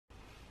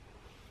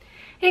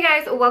Hey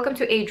guys, welcome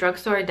to a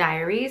Drugstore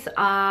Diaries.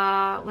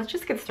 Let's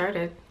just get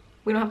started.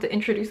 We don't have to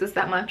introduce this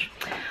that much.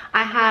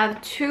 I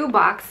have two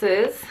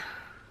boxes.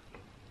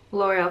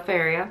 L'Oreal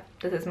Feria.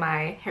 This is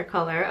my hair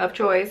color of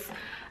choice.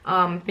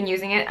 Been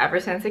using it ever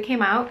since it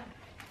came out.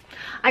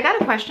 I got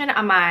a question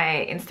on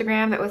my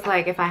Instagram that was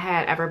like if I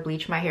had ever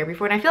bleached my hair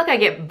before, and I feel like I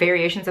get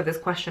variations of this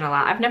question a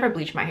lot. I've never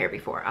bleached my hair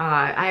before.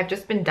 I have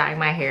just been dyeing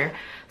my hair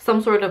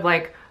some sort of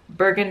like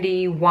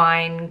burgundy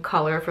wine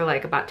color for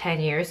like about 10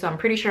 years, so I'm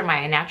pretty sure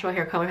my natural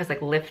hair color has like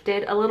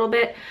lifted a little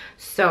bit,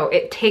 so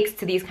it takes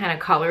to these kind of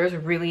colors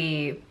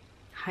really,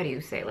 how do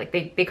you say, like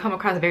they come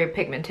across very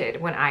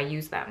pigmented when I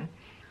use them.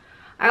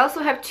 I also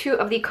have two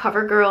of the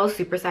CoverGirl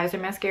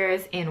Supersizer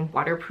mascaras in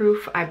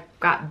waterproof. I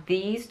got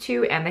these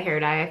two and the hair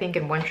dye I think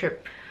in one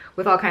trip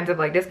with all kinds of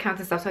like discounts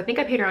and stuff, so I think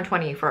I paid around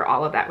 $20 for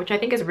all of that, which I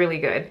think is really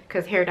good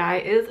because hair dye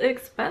is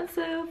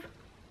expensive.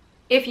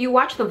 If you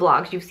watch the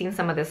vlogs, you've seen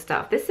some of this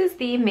stuff. This is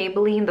the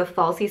Maybelline The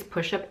Falsies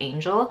Push-Up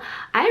Angel.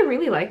 I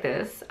really like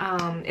this.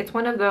 It's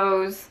one of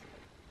those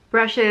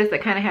brushes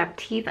that kind of have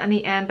teeth on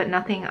the end but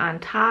nothing on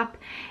top.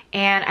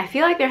 And I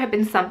feel like there had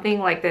been something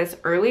like this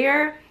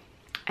earlier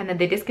and then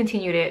they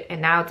discontinued it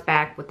and now it's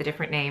back with a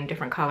different name,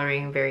 different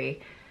coloring, very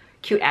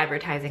cute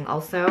advertising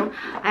also.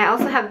 I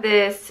also have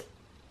this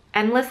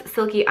Endless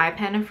Silky Eye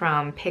Pen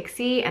from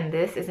Pixi, and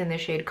this is in the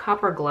shade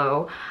Copper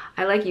Glow.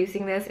 I like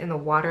using this in the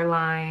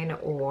waterline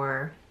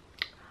or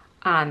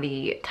on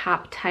the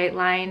top tight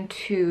line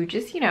to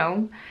just, you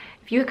know,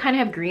 if you kind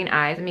of have green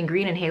eyes, I mean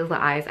green and hazel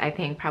eyes I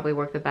think probably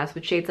work the best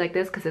with shades like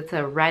this because it's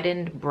a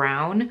reddened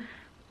brown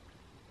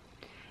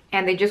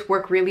and they just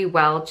work really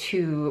well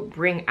to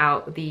bring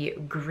out the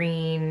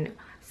green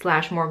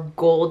slash more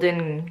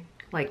golden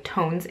like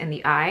tones in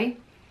the eye.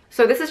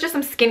 So this is just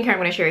some skincare I'm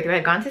going to share with you.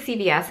 I've gone to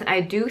CVS and I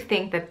do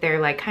think that they're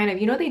like kind of,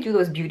 you know, they do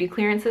those beauty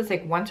clearances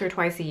like once or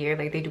twice a year.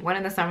 Like they do one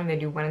in the summer and they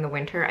do one in the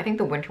winter. I think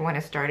the winter one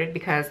has started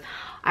because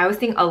I was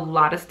seeing a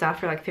lot of stuff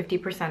for like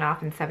 50%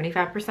 off and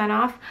 75%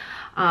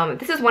 off.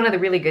 This is one of the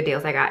really good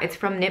deals I got. It's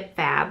from Nip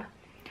Fab.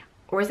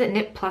 Or is it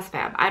Nip Plus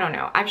Fab? I don't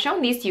know. I've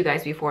shown these to you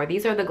guys before.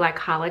 These are the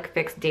Glycolic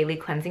Fix Daily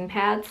Cleansing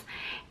Pads.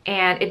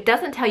 And it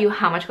doesn't tell you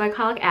how much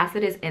glycolic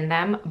acid is in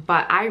them,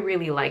 but I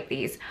really like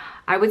these.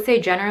 I would say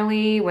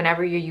generally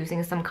whenever you're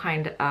using some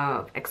kind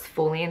of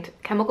exfoliant,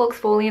 chemical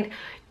exfoliant,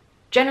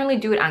 generally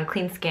do it on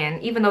clean skin.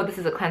 Even though this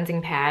is a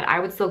cleansing pad, I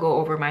would still go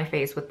over my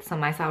face with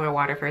some micellar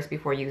water first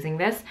before using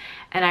this.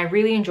 And I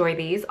really enjoy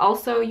these.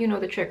 Also, you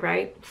know the trick,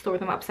 right? Store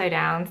them upside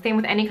down. Same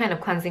with any kind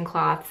of cleansing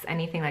cloths,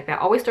 anything like that.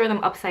 Always store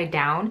them upside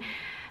down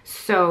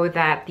so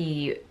that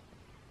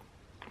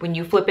when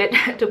you flip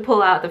it to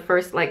pull out the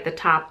first, like the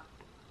top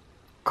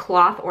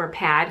cloth or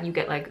pad, you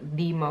get like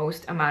the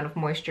most amount of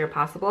moisture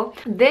possible.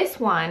 This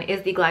one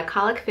is the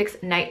Glycolic Fix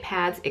Night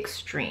Pads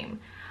Extreme.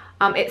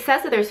 It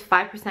says that there's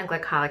 5%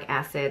 glycolic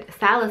acid,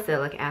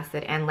 salicylic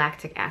acid, and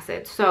lactic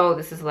acid. So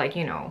this is like,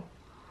 you know,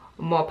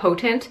 more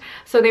potent.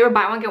 So they were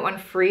buy one get one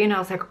free and I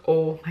was like,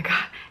 oh my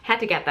god, had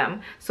to get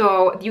them.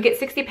 So you get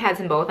 60 pads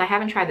in both. I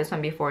haven't tried this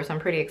one before, so I'm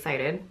pretty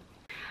excited.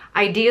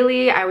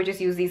 Ideally, I would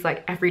just use these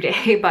like every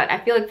day, but I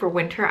feel like for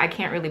winter, I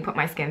can't really put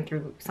my skin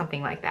through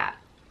something like that.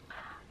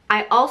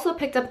 I also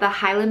picked up the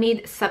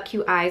Hylamide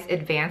Sub-Q Eyes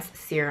Advanced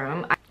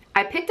Serum.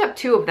 I picked up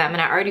two of them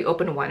and I already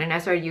opened one and I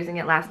started using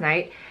it last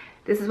night.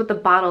 This is what the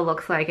bottle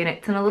looks like and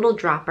it's in a little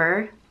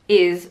dropper.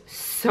 Is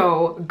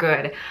so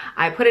good.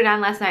 I put it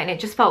on last night and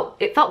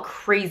it felt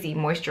crazy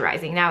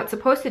moisturizing. Now it's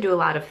supposed to do a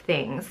lot of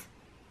things.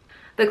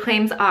 The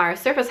claims are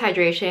surface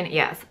hydration,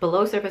 yes.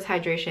 Below surface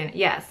hydration,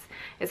 yes.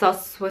 It's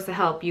also supposed to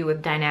help you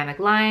with dynamic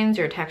lines,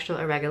 your textural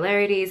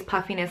irregularities,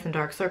 puffiness, and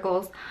dark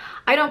circles.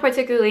 I don't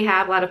particularly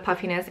have a lot of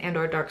puffiness and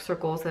or dark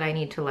circles that I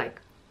need to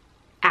like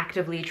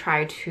actively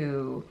try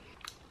to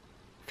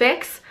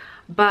fix,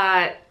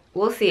 but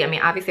we'll see. I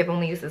mean, obviously I've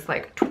only used this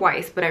like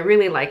twice, but I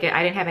really like it.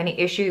 I didn't have any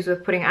issues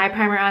with putting eye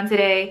primer on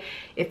today.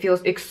 It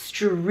feels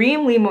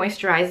extremely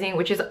moisturizing,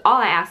 which is all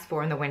I ask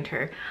for in the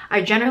winter.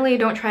 I generally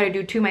don't try to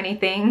do too many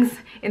things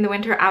in the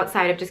winter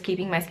outside of just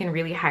keeping my skin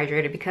really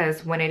hydrated,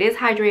 because when it is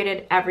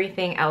hydrated,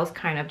 everything else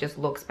kind of just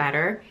looks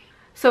better.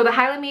 So the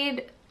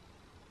Hylamide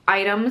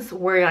items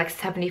were like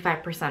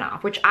 75%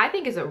 off, which I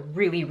think is a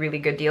really, really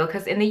good deal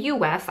because in the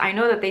US, I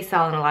know that they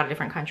sell in a lot of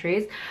different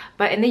countries,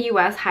 but in the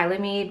US,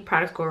 Hylamide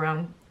products go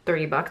around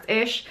 30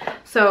 bucks-ish.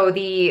 So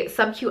the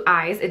Sub-Q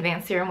Eyes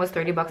Advanced Serum was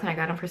 30 bucks and I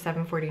got them for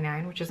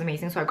 $7.49, which is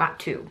amazing. So I got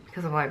two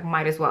because I'm like,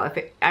 might as well.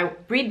 I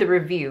read the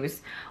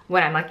reviews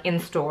when I'm like in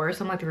store,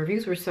 so I'm like, the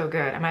reviews were so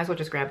good, I might as well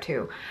just grab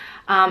two.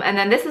 And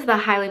then this is the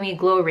Hylamide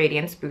Glow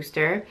Radiance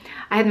Booster.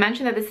 I had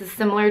mentioned that this is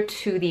similar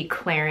to the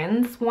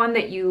Clarins one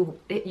that you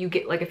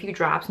get like a few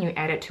drops and you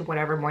add it to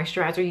whatever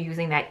moisturizer you're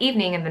using that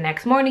evening, and the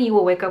next morning you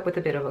will wake up with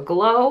a bit of a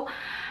glow,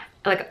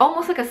 like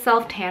almost like a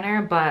self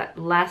tanner but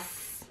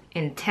less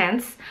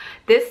intense.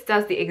 This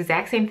does the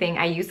exact same thing.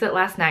 I used it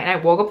last night and I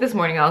woke up this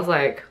morning, I was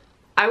like,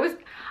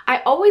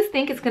 I always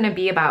think it's gonna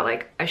be about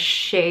like a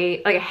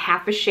shade, like a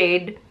half a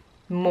shade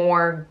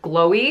more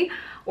glowy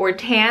or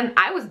tan.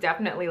 I was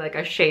definitely like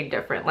a shade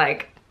different.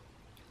 Like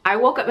I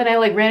woke up and I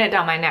like ran it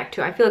down my neck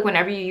too. I feel like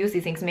whenever you use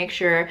these things, make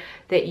sure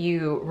that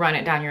you run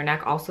it down your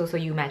neck also so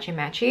you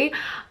matchy.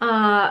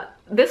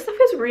 This stuff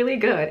is really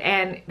good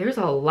and there's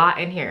a lot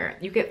in here.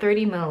 You get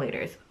 30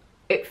 milliliters.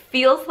 It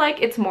feels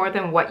like it's more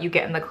than what you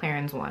get in the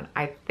Clarins one,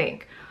 I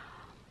think.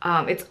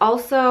 It's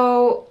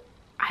also,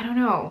 I don't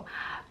know.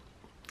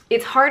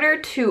 It's harder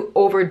to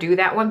overdo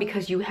that one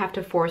because you have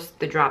to force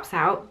the drops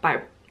out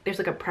by, there's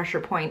like a pressure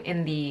point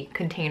in the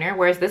container.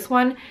 Whereas this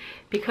one,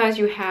 because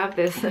you have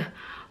this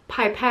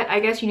pipette, I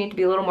guess you need to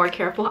be a little more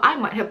careful. I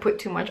might have put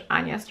too much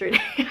on yesterday.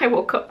 I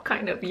woke up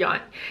kind of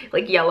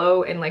like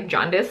yellow and like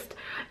jaundiced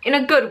in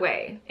a good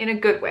way,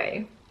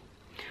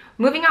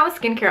 Moving on with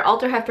skincare,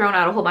 Ulta have thrown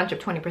out a whole bunch of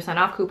 20%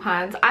 off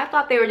coupons. I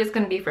thought they were just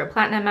going to be for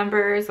platinum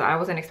members, so I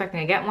wasn't expecting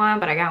to get one,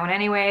 but I got one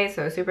anyway,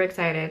 so super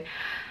excited.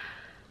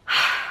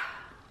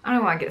 I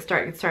don't want to get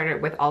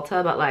started with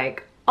Ulta, but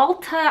like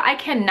Ulta, I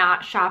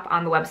cannot shop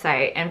on the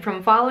website, and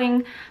from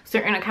following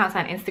certain accounts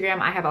on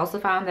Instagram, I have also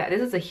found that this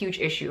is a huge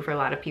issue for a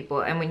lot of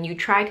people. And when you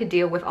try to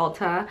deal with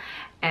Ulta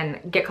and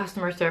get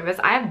customer service,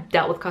 I have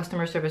dealt with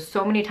customer service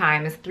so many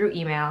times through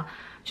email,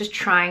 just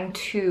trying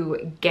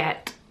to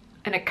get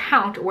an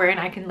account wherein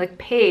I can like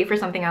pay for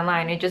something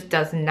online. It just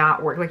does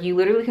not work. Like you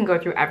literally can go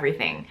through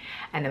everything,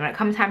 and then when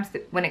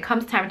it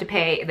comes time to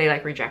pay, they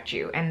like reject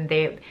you and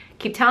they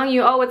keep telling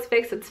you, oh, it's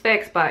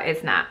fixed, but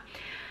it's not.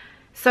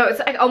 So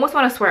it's, I almost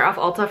want to swear off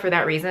Ulta for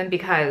that reason,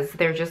 because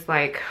they're just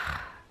like,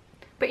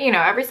 but you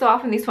know, every so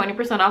often these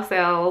 20% off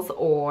sales.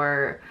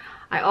 Or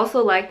I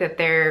also like that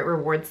their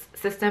rewards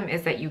system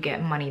is that you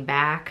get money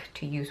back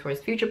to use towards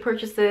future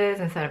purchases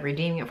instead of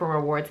redeeming it for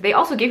rewards. They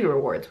also give you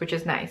rewards, which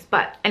is nice.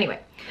 But anyway,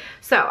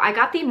 so I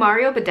got the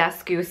Mario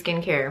Badescu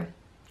skincare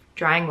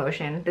drying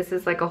lotion. This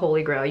is like a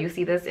holy grail. You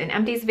see this in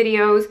Empty's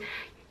videos.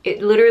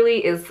 It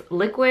literally is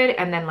liquid,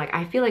 and then like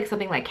I feel like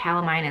something like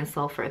calamine and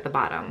sulfur at the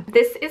bottom.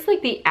 This is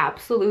like the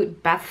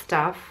absolute best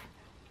stuff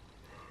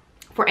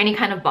for any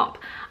kind of bump.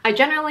 I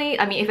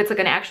mean, if it's like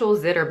an actual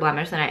zit or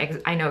blemish, then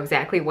I know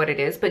exactly what it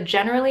is. But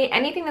generally,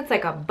 anything that's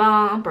like a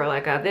bump or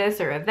like a this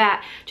or a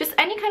that, just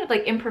any kind of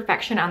like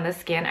imperfection on the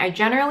skin, I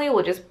generally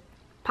will just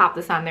pop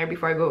this on there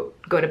before I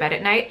go to bed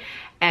at night.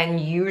 And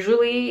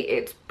usually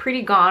it's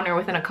pretty gone, or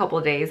within a couple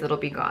of days it'll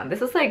be gone.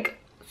 This is like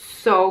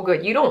so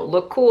good. You don't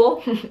look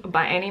cool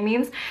by any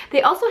means.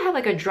 They also have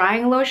like a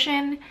drying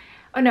lotion,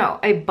 oh no,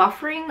 a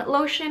buffering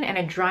lotion and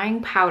a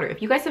drying powder.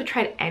 If you guys have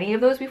tried any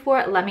of those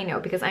before, let me know,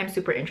 because I'm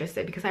super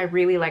interested, because I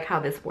really like how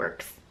this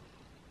works.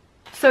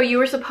 So you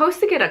were supposed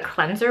to get a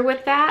cleanser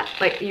with that,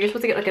 like you're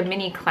supposed to get like a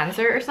mini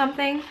cleanser or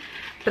something,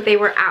 but they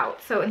were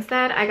out. So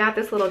instead I got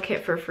this little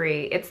kit for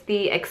free. It's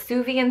the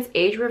Exuviance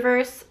Age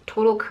Reverse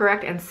Total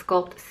Correct and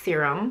Sculpt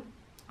Serum.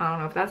 I don't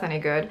know if that's any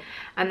good.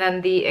 And then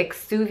the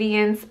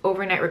Exuviance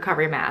Overnight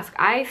Recovery Mask.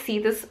 I see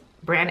this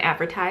brand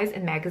advertised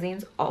in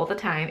magazines all the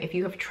time. If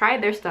you have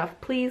tried their stuff,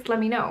 please let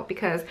me know,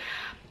 because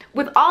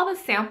with all the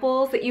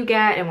samples that you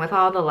get and with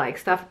all the like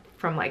stuff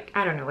from like,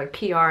 I don't know, like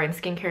PR and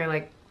skincare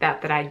like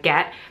that I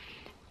get,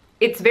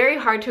 it's very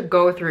hard to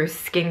go through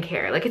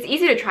skincare. Like it's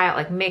easy to try out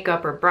like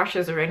makeup or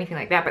brushes or anything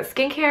like that, but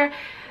skincare,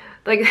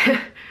 like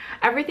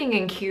everything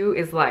in queue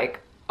is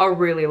like a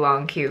really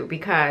long queue,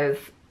 because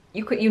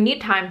you need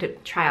time to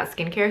try out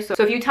skincare.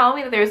 So if you tell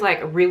me that there's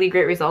like really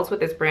great results with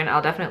this brand, I'll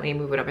definitely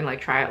move it up and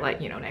like try it like,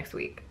 you know, next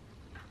week.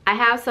 I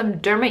have some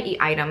Derma E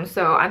items.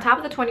 So on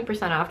top of the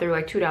 20% off, they're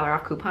like $2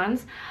 off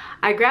coupons.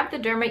 I grabbed the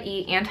Derma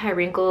E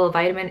Anti-Wrinkle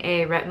Vitamin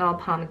A Retinol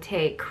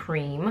Pomade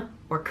Cream,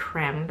 or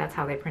creme, that's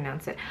how they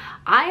pronounce it.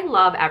 I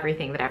love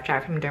everything that I've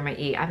tried from Derma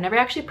E. I've never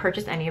actually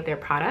purchased any of their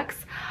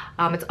products.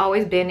 It's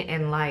always been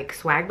in like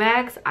swag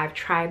bags. I've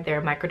tried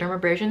their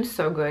microdermabrasion,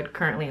 so good,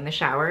 currently in the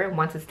shower.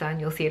 Once it's done,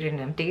 you'll see it in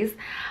Empties.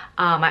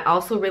 I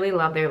also really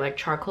love their like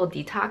charcoal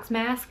detox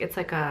mask. It's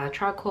like a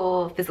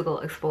charcoal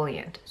physical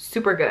exfoliant,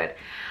 super good.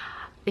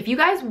 If you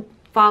guys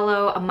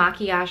follow a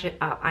Maquillage It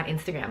Up on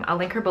Instagram, I'll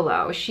link her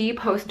below. She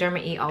posts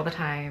Derma E all the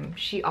time.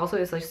 She also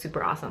is like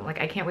super awesome.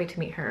 Like I can't wait to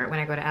meet her when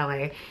I go to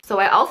LA. So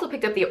I also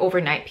picked up the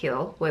Overnight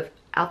Peel with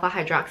alpha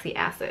hydroxy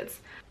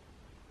acids.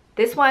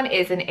 This one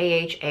is an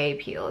AHA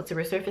peel. It's a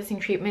resurfacing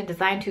treatment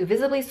designed to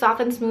visibly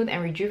soften, smooth,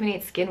 and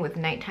rejuvenate skin with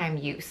nighttime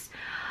use.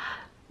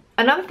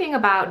 Another thing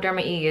about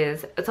Derma E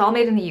is it's all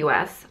made in the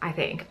US, I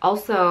think.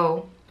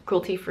 Also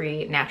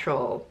cruelty-free,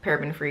 natural,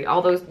 paraben-free,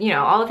 all those, you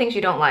know, all the things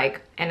you don't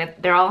like, and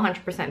they're all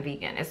 100%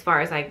 vegan as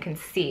far as I can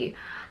see.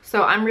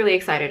 So I'm really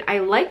excited. I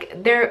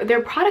like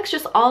their products,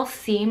 just all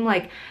seem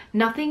like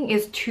nothing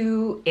is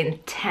too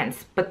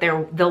intense, but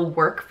they'll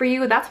work for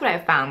you. That's what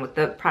I've found with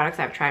the products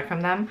I've tried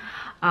from them.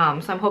 So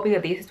I'm hoping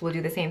that these will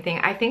do the same thing.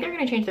 I think they're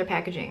gonna change their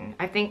packaging.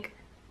 I think,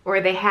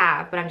 or they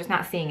have, but I'm just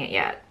not seeing it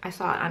yet. I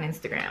saw it on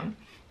Instagram,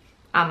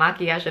 on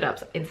Maquillage It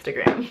Up's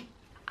Instagram.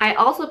 I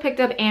also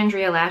picked up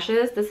Andrea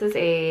lashes. This is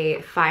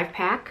a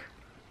 5-pack.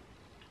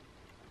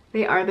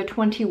 They are the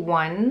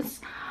 21s.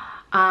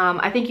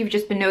 I think you've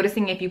just been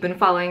noticing, if you've been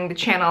following the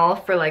channel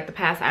for like the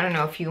past, I don't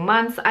know, a few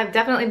months, I've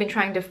definitely been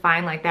trying to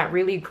find like that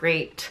really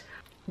great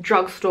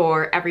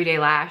drugstore everyday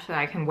lash that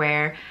I can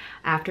wear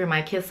after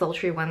my Kiss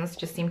Sultry ones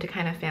just seem to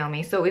kind of fail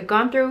me. So we've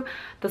gone through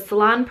the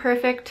Salon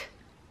Perfect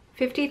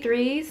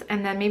 53s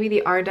and then maybe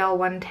the Ardell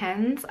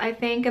 110s, I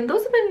think, and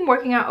those have been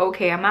working out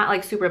okay. I'm not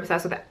like super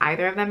obsessed with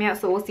either of them yet,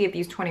 so we'll see if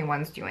these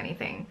 21s do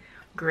anything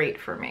great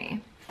for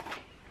me.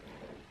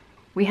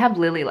 We have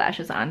Lily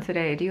lashes on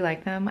today. Do you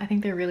like them? I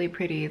think they're really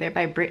pretty. They're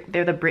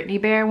the Brittany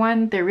Bear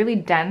one. They're really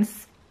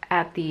dense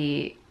at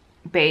the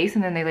base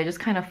and then they just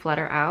kind of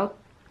flutter out.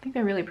 I think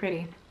they're really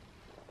pretty.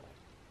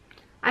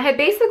 I had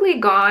basically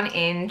gone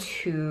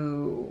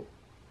into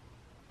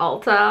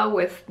Ulta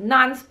with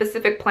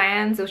non-specific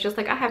plans. It was just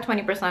like, I have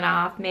 20%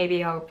 off,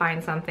 maybe I'll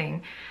find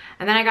something.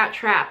 And then I got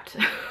trapped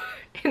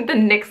in the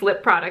NYX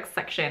lip products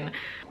section.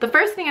 The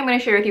first thing I'm going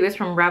to share with you is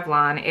from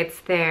Revlon. It's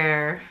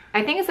their,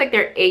 I think it's like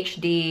their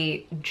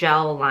HD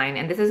gel line,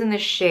 and this is in the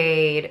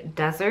shade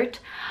Desert.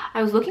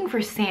 I was looking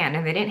for sand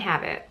and they didn't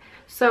have it.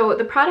 So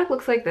the product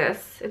looks like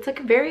this. It's like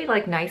very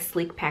like nice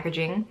sleek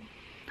packaging.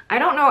 I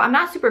don't know, I'm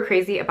not super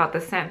crazy about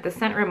the scent. The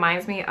scent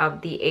reminds me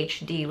of the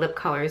HD lip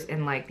colors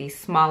in like these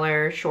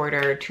smaller,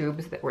 shorter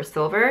tubes that were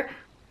silver.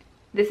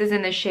 This is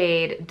in the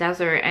shade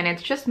Desert, and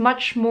it's just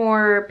much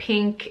more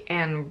pink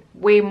and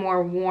way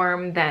more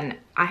warm than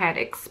I had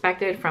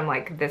expected from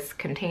like this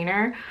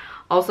container.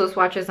 Also,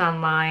 swatches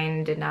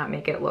online did not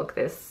make it look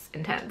this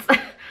intense.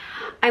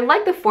 I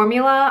like the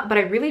formula, but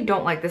I really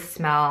don't like the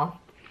smell,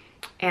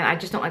 and I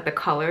just don't like the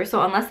color.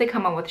 So unless they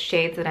come up with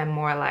shades that I'm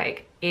more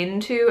like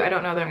into, I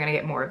don't know that I'm gonna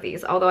get more of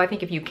these. Although I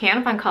think if you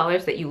can find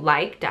colors that you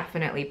like,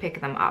 definitely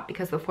pick them up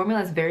because the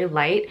formula is very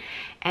light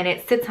and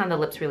it sits on the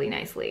lips really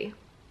nicely.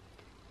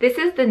 This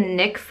is the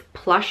NYX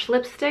Plush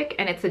lipstick,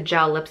 and it's a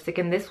gel lipstick,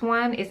 and this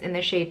one is in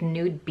the shade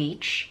Nude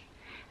Beach.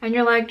 And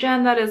you're like,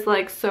 Jen, that is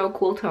like so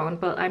cool tone,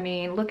 but I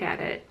mean, look at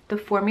it. The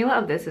formula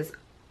of this is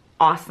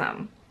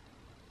awesome.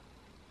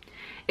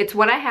 It's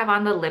what I have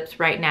on the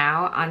lips right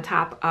now on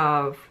top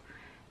of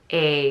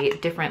a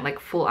different like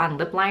full-on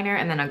lip liner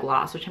and then a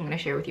gloss, which I'm going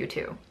to share with you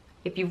too.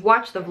 If you've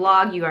watched the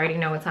vlog, you already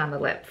know what's on the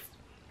lips.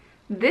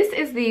 This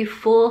is the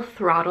Full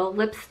Throttle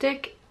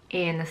lipstick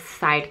in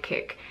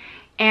Sidekick.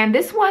 And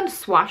this one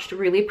swatched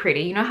really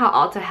pretty. You know how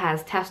Ulta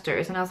has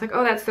testers, and I was like,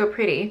 oh, that's so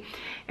pretty.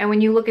 And when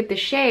you look at the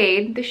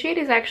shade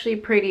is actually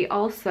pretty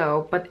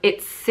also, but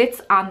it sits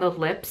on the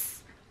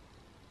lips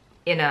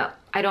in a,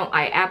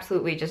 I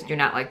absolutely just do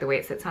not like the way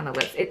it sits on the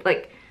lips. It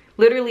like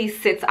literally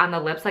sits on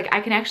the lips. Like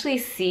I can actually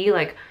see,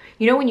 like,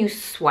 you know when you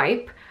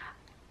swipe,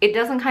 it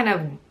doesn't kind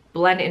of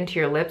blend into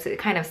your lips. It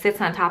kind of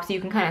sits on top, so you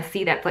can kind of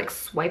see that like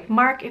swipe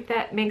mark, if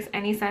that makes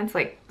any sense,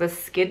 like the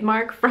skid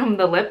mark from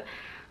the lip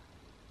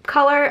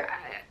color.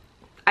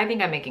 I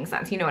think I'm making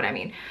sense, you know what I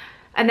mean.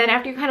 And then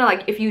after you kind of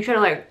like, if you try to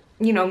like,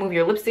 you know, move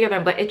your lips together,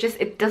 but it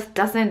just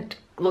doesn't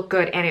look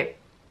good, and it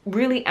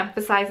really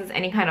emphasizes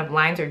any kind of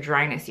lines or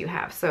dryness you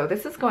have. So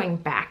this is going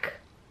back.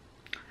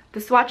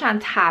 The swatch on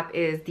top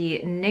is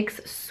the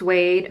NYX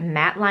Suede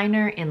Matte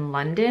Liner in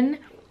London.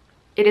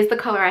 It is the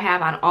color I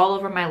have on all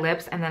over my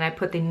lips, and then I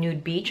put the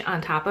Nude Beach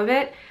on top of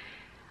it.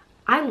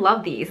 I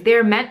love these.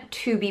 They're meant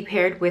to be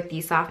paired with the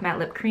soft matte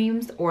lip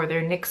creams or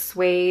their NYX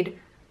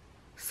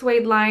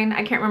Suede line.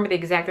 I can't remember the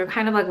exact, they're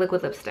kind of like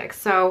liquid lipsticks.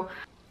 So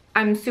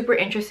I'm super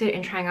interested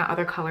in trying out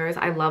other colors.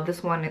 I love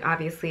this one.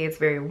 Obviously it's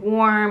very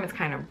warm, it's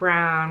kind of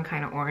brown,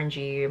 kind of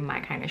orangey,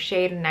 my kind of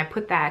shade, and I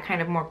put that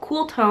kind of more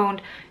cool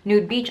toned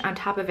Nude Beach on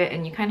top of it,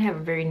 and you kind of have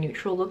a very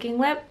neutral looking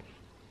lip.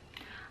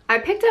 I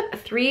picked up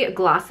 3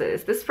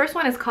 glosses. This first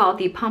one is called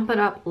the Pump It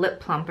Up Lip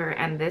Plumper,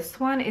 and this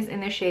one is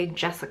in the shade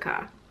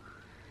Jessica.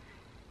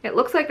 It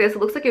looks like this. It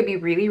looks like it'd be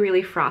really,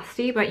 really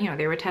frosty, but you know,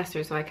 they were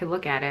testers, so I could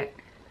look at it.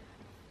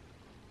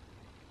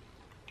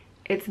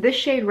 It's this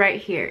shade right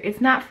here.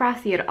 It's not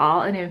frosty at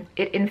all, and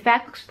it in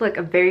fact looks like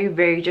a very,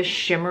 very just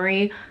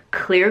shimmery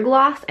clear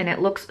gloss, and it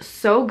looks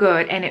so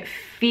good, and it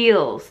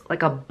feels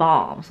like a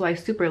balm, so I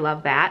super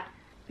love that.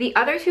 The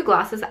other 2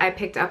 glosses I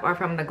picked up are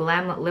from the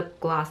Glam Lip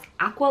Gloss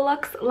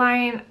Aqualux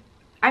line.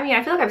 I mean,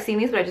 I feel like I've seen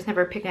these, but I just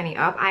never picked any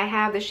up. I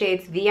have the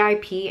shades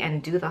VIP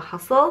and Do the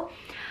Hustle.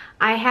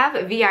 I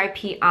have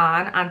VIP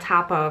on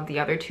top of the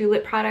other 2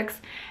 lip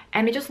products,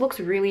 and it just looks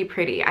really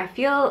pretty. I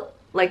feel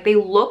like they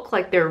look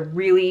like they're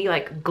really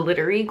like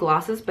glittery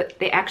glosses, but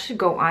they actually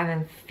go on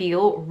and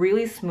feel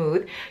really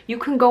smooth. You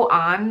can go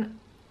on,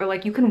 or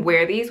like you can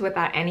wear these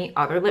without any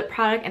other lip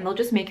product, and they'll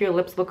just make your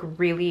lips look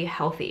really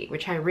healthy,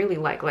 which I really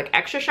like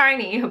extra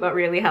shiny, but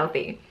really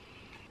healthy.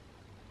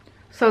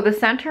 So the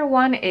center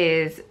one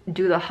is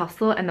Do the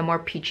Hustle, and the more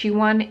peachy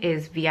one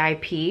is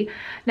VIP.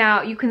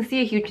 Now you can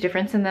see a huge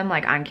difference in them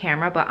like on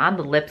camera, but on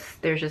the lips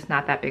there's just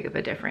not that big of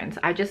a difference.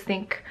 I just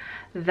think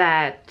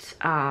that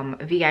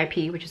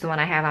VIP, which is the one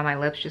I have on my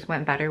lips, just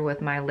went better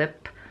with my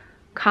lip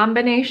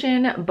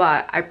combination,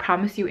 but I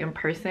promise you in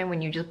person,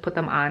 when you just put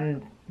them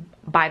on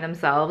by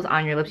themselves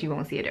on your lips, you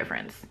won't see a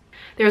difference.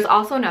 There's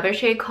also another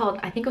shade called,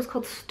 I think it was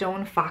called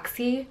Stone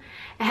Foxy.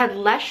 It had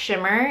less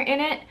shimmer in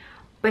it,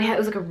 but it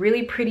was like a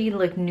really pretty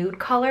like nude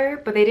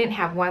color, but they didn't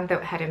have one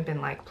that hadn't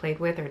been like played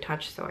with or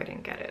touched, so I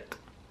didn't get it.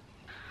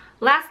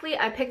 Lastly,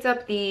 I picked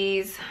up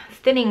these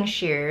thinning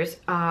shears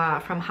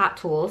from Hot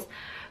Tools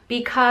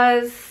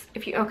because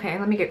if you, okay,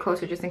 let me get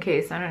closer just in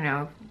case, I don't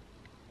know.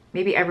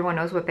 Maybe everyone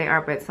knows what they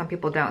are, but some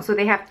people don't. So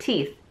they have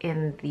teeth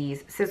in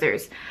these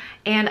scissors.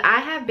 And I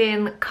have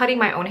been cutting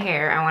my own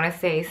hair, I wanna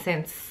say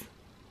since,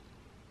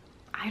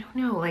 I don't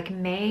know, like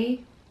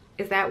May?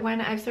 Is that when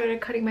I've started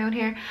cutting my own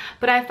hair?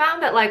 But I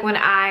found that like when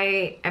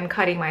I am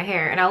cutting my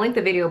hair, and I'll link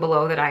the video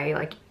below that I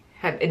like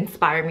have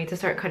inspired me to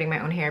start cutting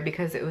my own hair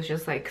because it was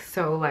just like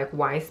so like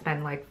why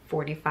spend like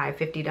 $45,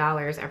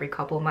 $50 every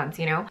couple months,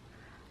 you know?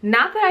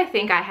 Not that I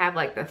think I have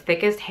like the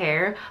thickest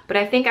hair, but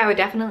I think I would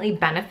definitely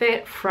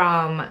benefit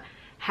from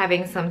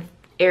having some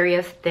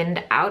areas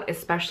thinned out,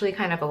 especially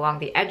kind of along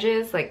the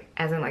edges, like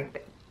as in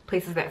like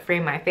places that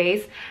frame my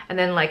face, and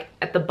then like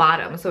at the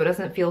bottom so it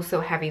doesn't feel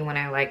so heavy when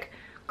I like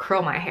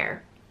curl my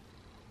hair.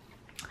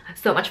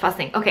 So much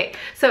fussing. Okay,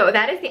 so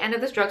that is the end of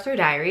this Drugstore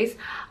Diaries.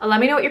 Let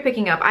me know what you're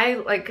picking up. I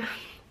like,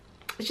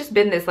 it's just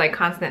been this like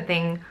constant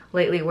thing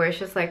lately where it's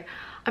just like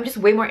I'm just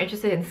way more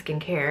interested in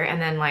skincare and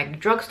then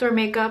like drugstore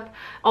makeup.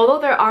 Although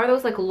there are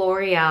those like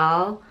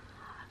L'Oreal,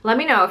 let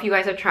me know if you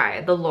guys have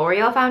tried the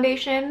L'Oreal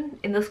foundation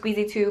in the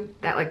squeezy tube,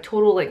 that like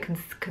total like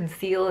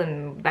conceal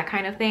and that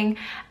kind of thing.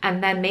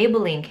 And then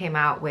Maybelline came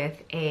out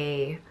with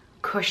a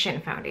cushion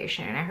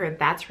foundation and I heard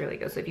that's really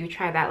good. So if you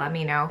try that, let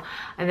me know.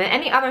 And then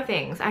any other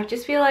things, I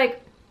just feel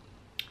like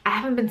I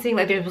haven't been seeing,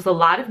 like there was a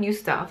lot of new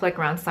stuff like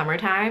around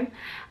summertime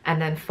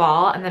and then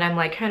fall, and then I'm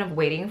like kind of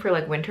waiting for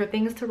like winter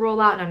things to roll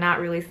out and I'm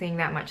not really seeing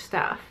that much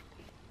stuff.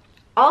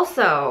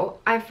 Also,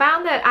 I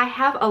found that I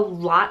have a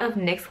lot of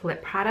NYX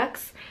lip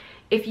products.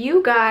 If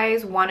you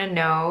guys want to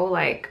know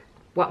like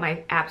what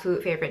my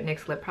absolute favorite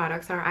NYX lip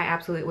products are, I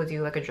absolutely would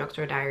do like a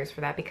Drugstore Diaries for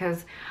that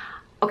because,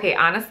 okay,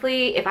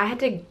 honestly, if I had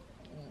to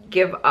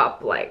give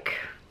up like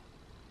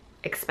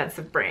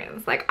expensive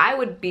brands, like I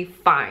would be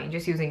fine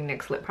just using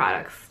NYX lip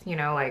products, you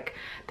know, like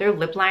their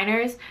lip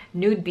liners,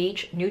 Nude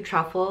Beach, Nude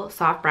Truffle,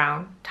 Soft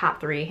Brown, top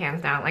 3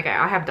 hands down. Like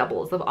I have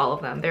doubles of all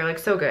of them. They're like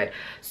so good.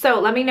 So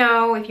let me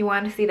know if you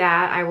want to see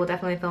that. I will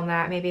definitely film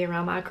that maybe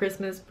around my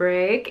Christmas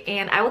break,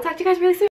 and I will talk to you guys really soon.